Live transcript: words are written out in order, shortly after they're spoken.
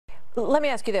Let me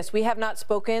ask you this. We have not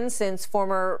spoken since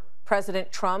former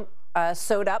President Trump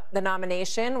sewed up the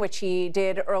nomination, which he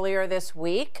did earlier this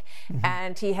week.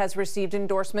 And he has received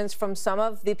endorsements from some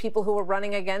of the people who were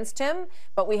running against him,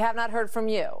 but we have not heard from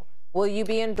you. Will you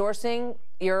be endorsing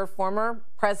your former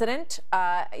president?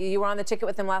 You were on the ticket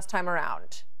with him last time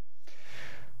around.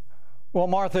 Well,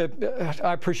 Martha,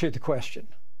 I appreciate the question.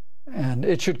 And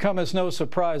it should come as no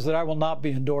surprise that I will not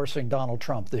be endorsing Donald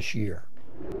Trump this year.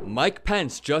 Mike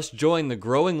Pence just joined the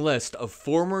growing list of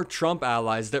former Trump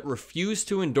allies that refuse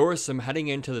to endorse him heading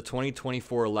into the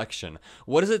 2024 election.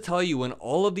 What does it tell you when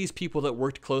all of these people that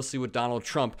worked closely with Donald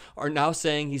Trump are now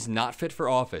saying he's not fit for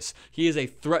office? He is a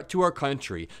threat to our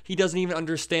country. He doesn't even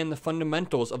understand the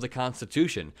fundamentals of the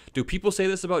Constitution. Do people say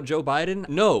this about Joe Biden?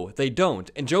 No, they don't.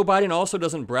 And Joe Biden also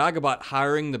doesn't brag about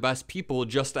hiring the best people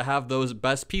just to have those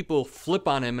best people flip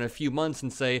on him in a few months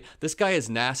and say, this guy is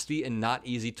nasty and not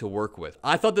easy to work with.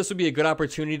 I thought this would be a good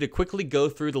opportunity to quickly go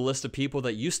through the list of people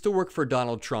that used to work for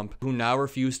Donald Trump who now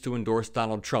refuse to endorse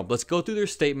Donald Trump. Let's go through their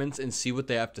statements and see what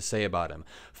they have to say about him.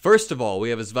 First of all, we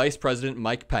have his Vice President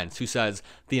Mike Pence, who says,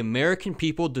 the American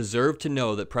people deserve to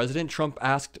know that President Trump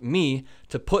asked me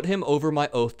to put him over my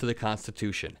oath to the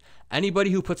Constitution.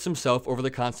 Anybody who puts himself over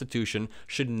the Constitution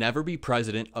should never be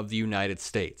president of the United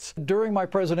States. During my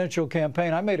presidential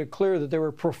campaign, I made it clear that there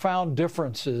were profound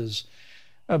differences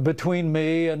between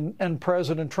me and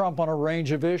President Trump on a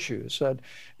range of issues.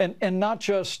 And not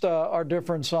just our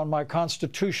difference on my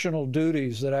constitutional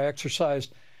duties that I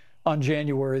exercised on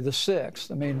January the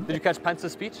 6th. I mean, did you catch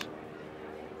Pence's speech?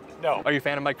 No. Are you a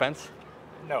fan of Mike Pence?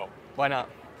 No. Why not?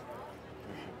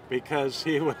 Because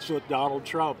he was with Donald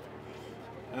Trump,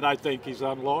 and I think he's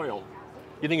unloyal.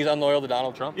 You think he's unloyal to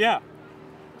Donald Trump? Yeah.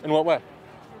 In what way?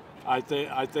 I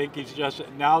think he's just,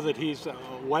 now that he's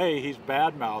away, he's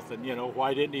bad-mouthing. You know,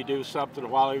 why didn't he do something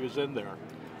while he was in there?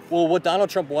 Well, what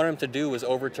Donald Trump wanted him to do was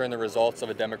overturn the results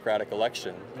of a Democratic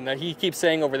election. And he keeps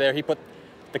saying over there he put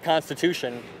the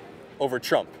Constitution over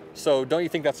Trump. So don't you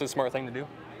think that's a smart thing to do?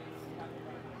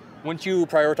 Wouldn't you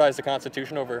prioritize the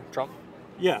Constitution over Trump?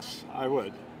 Yes, I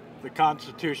would. The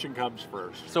Constitution comes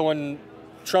first. So when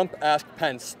Trump asked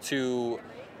Pence to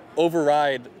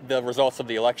override the results of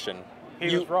the election,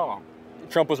 he was wrong.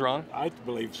 Trump was wrong? I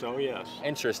believe so, yes.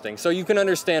 Interesting. So you can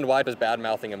understand why he's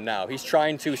bad-mouthing him now. He's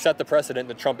trying to set the precedent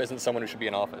that Trump isn't someone who should be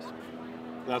in office.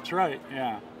 That's right,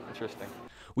 yeah. Interesting.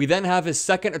 We then have his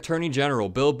second Attorney General,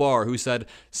 Bill Barr, who said,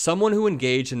 someone who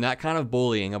engaged in that kind of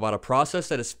bullying about a process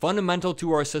that is fundamental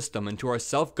to our system and to our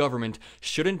self-government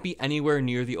shouldn't be anywhere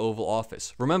near the Oval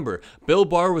Office. Remember, Bill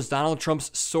Barr was Donald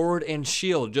Trump's sword and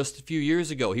shield just a few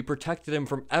years ago. He protected him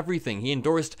from everything. He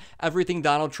endorsed everything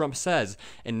Donald Trump says.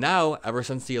 And now, ever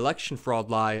since the election fraud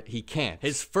lie, he can't.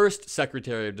 His first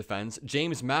Secretary of Defense,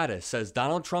 James Mattis, says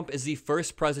Donald Trump is the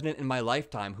first president in my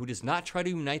lifetime who does not try to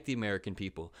unite the American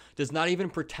people, does not even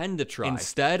pretend to try.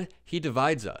 Instead, he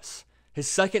divides us. His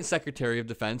second Secretary of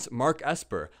Defense, Mark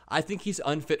Esper, I think he's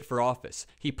unfit for office.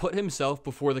 He put himself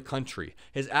before the country.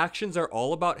 His actions are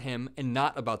all about him and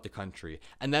not about the country.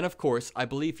 And then, of course, I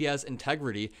believe he has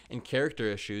integrity and character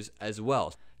issues as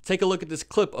well. Take a look at this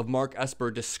clip of Mark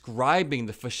Esper describing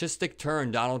the fascistic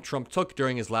turn Donald Trump took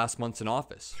during his last months in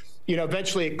office. You know,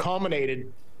 eventually it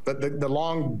culminated, the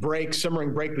long break,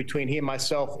 simmering break between he and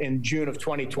myself in June of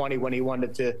 2020 when he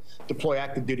wanted to deploy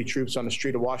active duty troops on the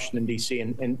street of Washington, D.C.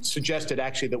 and suggested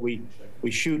actually that we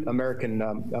shoot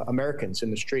Americans in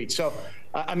the street. So,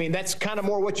 I mean, that's kind of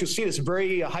more what you'll see, this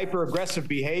very hyper-aggressive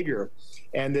behavior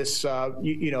and this,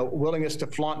 willingness to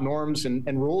flaunt norms and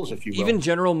rules, if you will. Even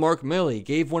General Mark Milley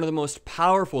gave one of the most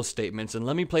powerful statements, and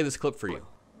let me play this clip for you.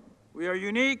 We are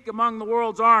unique among the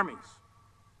world's armies.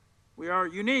 We are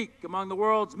unique among the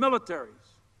world's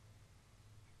militaries.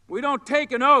 We don't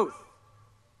take an oath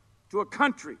to a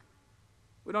country.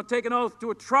 We don't take an oath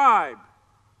to a tribe.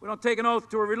 We don't take an oath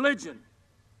to a religion.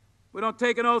 We don't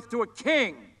take an oath to a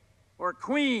king or a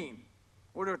queen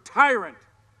or to a tyrant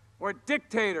or a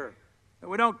dictator.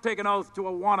 And we don't take an oath to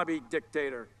a wannabe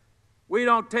dictator. We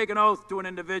don't take an oath to an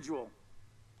individual.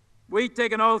 We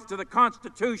take an oath to the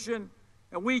Constitution,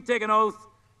 and we take an oath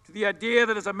to the idea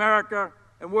that is America,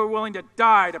 and we're willing to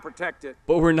die to protect it.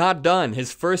 But we're not done.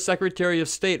 His first Secretary of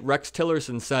State, Rex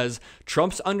Tillerson, says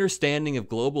Trump's understanding of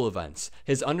global events,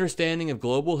 his understanding of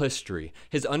global history,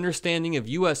 his understanding of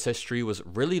U.S. history was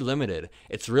really limited.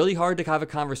 It's really hard to have a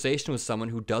conversation with someone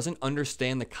who doesn't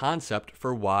understand the concept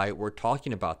for why we're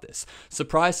talking about this.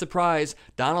 Surprise, surprise,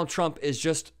 Donald Trump is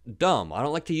just dumb. I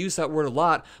don't like to use that word a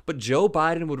lot, but Joe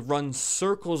Biden would run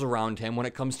circles around him when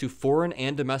it comes to foreign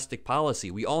and domestic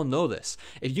policy. We all know this.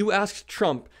 If you ask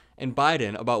Trump and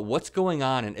Biden about what's going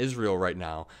on in Israel right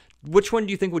now, Which one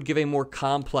do you think would give a more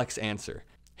complex answer?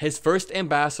 His first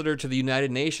ambassador to the United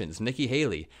Nations, Nikki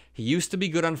Haley, he used to be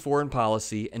good on foreign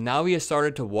policy, and now he has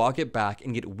started to walk it back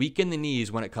and get weak in the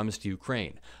knees when it comes to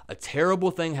Ukraine. A terrible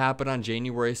thing happened on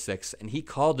January 6th, and he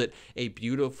called it a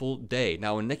beautiful day.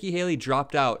 Now, when Nikki Haley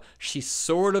dropped out, she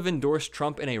sort of endorsed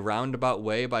Trump in a roundabout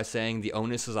way by saying the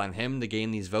onus is on him to gain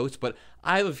these votes, but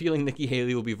I have a feeling Nikki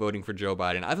Haley will be voting for Joe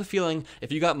Biden. I have a feeling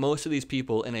if you got most of these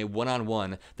people in a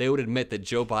one-on-one, they would admit that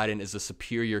Joe Biden is the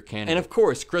superior candidate. And of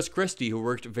course, Chris Christie, who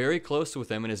worked very close with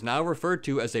him and is now referred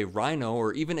to as a rhino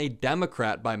or even a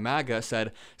Democrat by MAGA,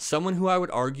 said, "Someone who I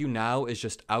would argue now is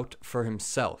just out for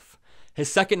himself."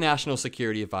 His second national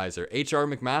security advisor, H.R.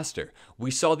 McMaster,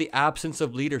 we saw the absence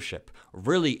of leadership,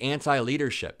 really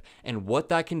anti-leadership, and what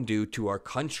that can do to our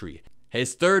country.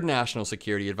 His third national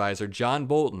security advisor, John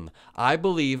Bolton, I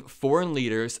believe foreign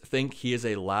leaders think he is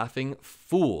a laughing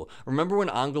fool. Remember when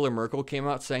Angela Merkel came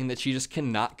out saying that she just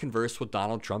cannot converse with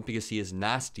Donald Trump because he is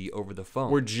nasty over the phone?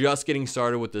 We're just getting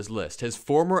started with this list. His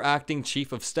former acting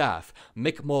chief of staff,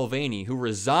 Mick Mulvaney, who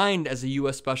resigned as a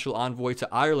U.S. Special Envoy to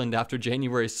Ireland after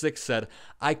January 6th, said,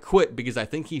 "I quit because I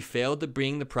think he failed at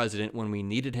being the president when we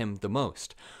needed him the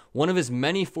most." One of his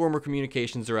many former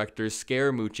communications directors,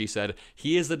 Scaramucci, said,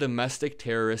 "He is the domestic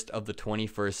terrorist of the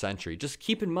 21st century." Just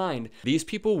keep in mind, these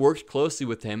people worked closely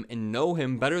with him and know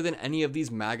him better than any of these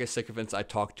MAGA sycophants I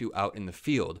talked to out in the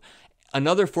field.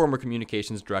 Another former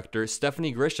communications director,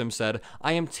 Stephanie Grisham, said,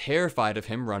 "I am terrified of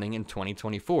him running in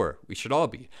 2024. We should all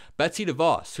be." Betsy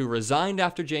DeVos, who resigned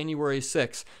after January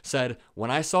 6, said, "When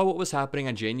I saw what was happening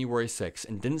on January 6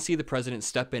 and didn't see the president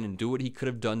step in and do what he could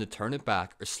have done to turn it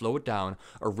back or slow it down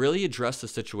or really address the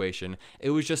situation,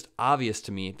 it was just obvious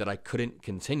to me that I couldn't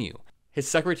continue." His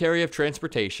Secretary of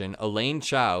Transportation, Elaine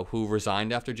Chao, who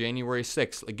resigned after January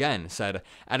 6th, again said,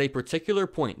 "At a particular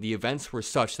point, the events were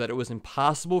such that it was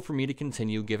impossible for me to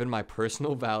continue given my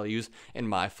personal values and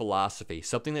my philosophy,"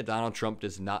 something that Donald Trump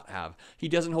does not have. He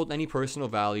doesn't hold any personal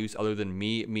values other than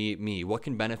me, me, me. What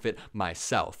can benefit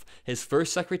myself? His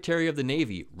first Secretary of the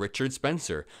Navy, Richard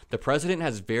Spencer, "The president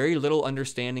has very little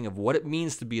understanding of what it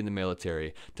means to be in the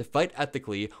military, to fight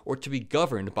ethically, or to be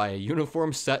governed by a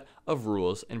uniform set of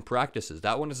rules and practices."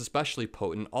 That one is especially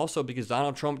potent also because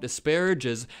Donald Trump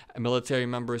disparages military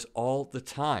members all the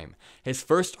time. His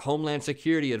first Homeland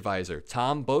Security advisor,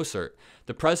 Tom Bossert,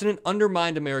 "The president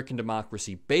undermined American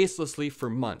democracy baselessly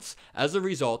for months. As a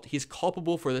result, he's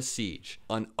culpable for the siege.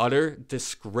 An utter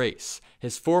disgrace."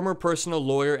 His former personal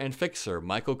lawyer and fixer,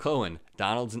 Michael Cohen,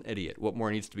 "Donald's an idiot. What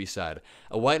more needs to be said?"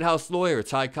 A White House lawyer,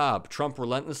 Ty Cobb, "Trump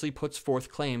relentlessly puts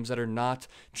forth claims that are not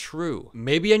true."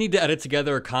 Maybe I need to edit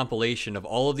together a compilation of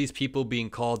all of these people being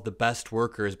called the best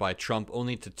workers by Trump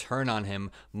only to turn on him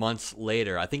months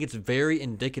later. I think it's very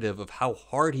indicative of how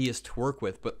hard he is to work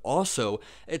with, but also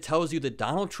it tells you that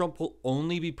Donald Trump will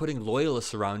only be putting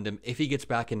loyalists around him if he gets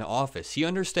back into office. He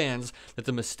understands that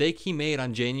the mistake he made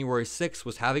on January 6th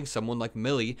was having someone like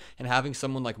Milley and having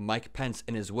someone like Mike Pence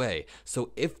in his way.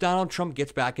 So if Donald Trump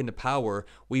gets back into power,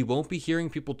 we won't be hearing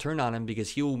people turn on him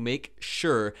because he will make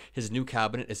sure his new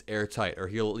cabinet is airtight, or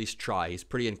he'll at least try. He's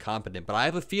pretty incompetent, but I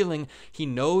have a feeling he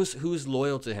knows who's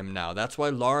loyal to him now. That's why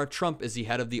Lara Trump is the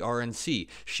head of the RNC.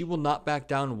 She will not back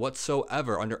down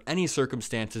whatsoever under any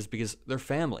circumstances because they're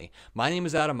family. My name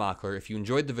is Adam Mockler. If you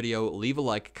enjoyed the video, leave a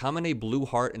like, comment a blue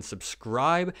heart, and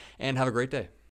subscribe, and have a great day.